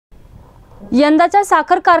यंदाच्या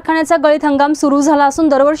साखर कारखान्याचा गळीत हंगाम सुरू झाला असून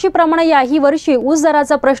दरवर्षीप्रमाणे याही वर्षी ऊस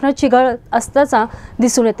दराचा प्रश्न चिघळत असल्याचा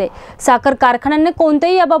दिसून येते। साखर कारखान्याने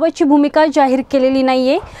कोणत्याही याबाबतची भूमिका जाहीर केलेली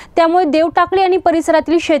नाहीये। त्यामुळे देवटाकळी आणि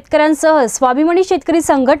परिसरातील शेतकऱ्यांसह स्वाभिमानी शेतकरी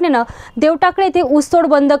संघटनेने देवटाकळी येथे ऊसतोड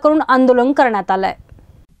बंद करून आंदोलन करण्यात आलंय।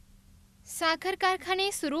 साखर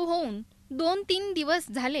कारखाने सुरू होऊन 2-3 दिवस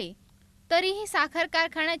झाले तरीही साखर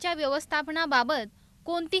कारखान्याच्या व्यवस्थापनाबाबत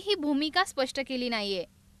कोणतीही भूमिका स्पष्ट केली नाहीये।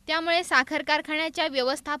 त्यामुळे साखर कारखान्याच्या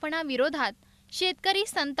व्यवस्थापनाविरोधात शेतकरी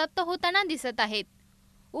संतप्त होताना दिसत आहेत।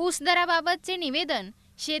 ऊस दराबाबतचे निवेदन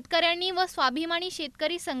शेतकऱ्यांनी व स्वाभिमानी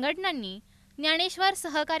शेतकरी संघटनांनी ज्ञानेश्वर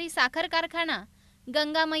सहकारी साखर कारखाना,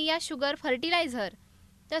 गंगामैया शुगर फर्टिलायझर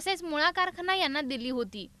तसेच मुळा कारखाना यांना दिली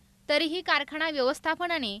होती। तरीही कारखाना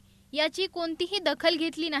व्यवस्थापनाने याची कोणतीही दखल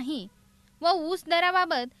घेतली नाही व ऊस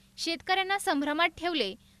दराबाबत शेतकऱ्यांना संभ्रमात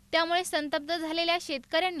ठेवले। त्यामुळे संतप्त झालेल्या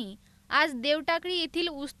शेतकऱ्यांनी आज देवटाकळी येथील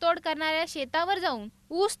ऊसतोड करणाऱ्या शेतावर जाऊन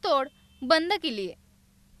ऊसतोड बंद केली आहे।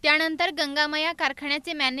 त्यानंतर गंगामैया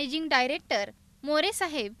कारखान्याचे मॅनेजिंग डायरेक्टर मोरे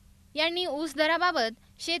साहेब यांनी ऊस दराबाबत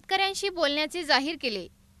शेतकऱ्यांशी बोलण्याचे जाहीर केले।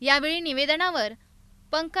 यावेळी निवेदनावर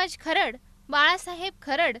पंकज खरड, बाळासाहेब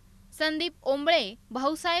खरड, संदीप ओंबळे,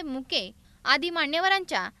 भाऊसाहेब मुके आदी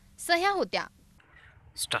मान्यवरांच्या सह्या होत्या।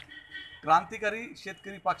 क्रांतिकारी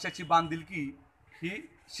शेतकरी पक्षाची बांधिलकी ही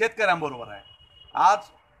शेतकऱ्यांबरोबर आहे। आज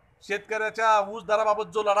शेतकऱ्याच्या ऊस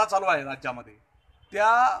दराबाबत जो लढा चालू आहे राज्यामध्ये, त्या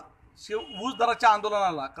ऊस दराच्या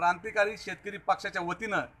आंदोलनाला क्रांतिकारी शेतकरी पक्षाच्या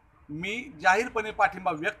वतीनं मी जाहीरपणे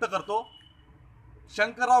पाठिंबा व्यक्त करतो।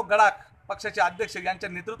 शंकरराव गडाख पक्षाचे अध्यक्ष यांच्या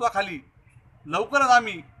नेतृत्वाखाली लवकरच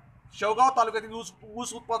आम्ही शेवगाव तालुक्यातील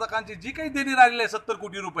ऊस उत्पादकांची जी काही देणी राहिलेली आहे 70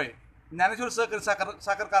 कोटी रुपये ज्ञानेश्वर सहकारी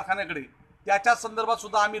साखर कारखान्याकडे, त्याच्या संदर्भात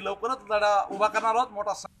सुद्धा आम्ही लवकरच लढा उभा करणार आहोत।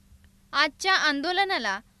 मोठा आजच्या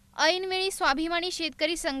आंदोलनाला ऐनवेळी स्वाभिमानी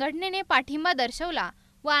शेतकरी संघटनेने पाठिंबा दर्शवला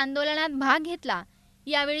व आंदोलनात भाग घेतला।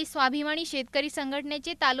 यावेळी स्वाभिमानी शेतकरी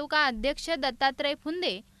संघटनेचे तालुका अध्यक्ष दत्तात्रय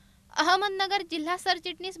फुंदे, अहमदनगर जिल्हा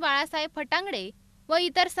सरचिटणीस बाळासाहेब फटांगडे व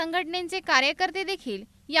इतर संघटनेचे कार्यकर्ते देखील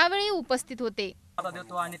यावेळी उपस्थित होते।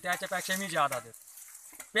 देतो आणि त्याच्यापेक्षा मी ज्यादा देतो,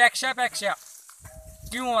 पेक्षा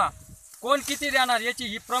किंवा कोण किती देणार याची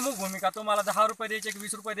ही प्रमुख भूमिका। तुम्हाला 10 रुपये द्यायचे की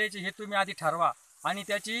 20 रुपये द्यायचे हे तुम्ही आधी ठरवा आणि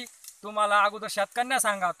त्याची तुम्हाला अगोदर शेतकऱ्यांना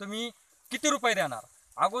सांगा तुम्ही किती रुपये देणार।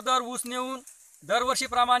 अगोदर ऊस नेऊन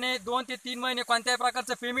दरवर्षीप्रमाणे 2 ते 3 महिने कोणत्याही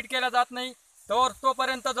प्रकारचं पेमेंट केलं जात नाही, तर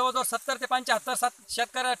तोपर्यंत जवळजवळ 70 ते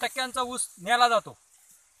 75 टक्क्यांचा ऊस नेला जातो।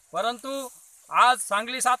 परंतु आज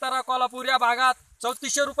सांगली, सातारा, कोल्हापूर या भागात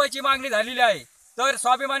 3400 रुपयाची मागणी झालेली आहे। तर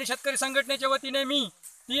स्वाभिमानी शेतकरी संघटनेच्या वतीने मी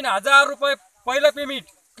 3000 रुपये पहिलं पेमेंट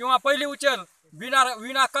किंवा पहिली उचल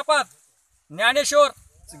विना कपात ज्ञानेश्वर,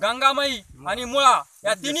 गंगामई आणि मुळा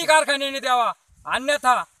या तिन्ही कारखान्याने द्यावा,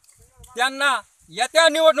 अन्यथा त्यांना येत्या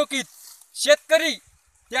निवडणुकीत शेतकरी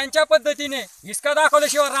त्यांच्या पद्धतीने हिसका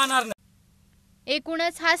दाखवल्याशिवाय राहणार नाही।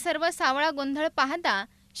 एकूणच हा सर्व सावळा गोंधळ पाहता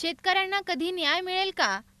शेतकऱ्यांना कधी न्याय मिळेल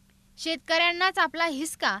का? शेतकऱ्यांनाच आपला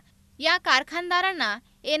हिसका या कारखानदारांना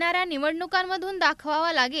येणाऱ्या निवडणुकांमधून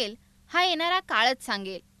दाखवावा लागेल, हा येणारा काळच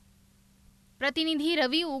सांगेल। प्रतिनिधी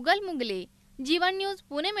रवी उगल मुगले, जीवन news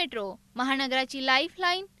Pune metro, महानगराची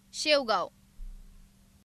lifeline, Shevgaon.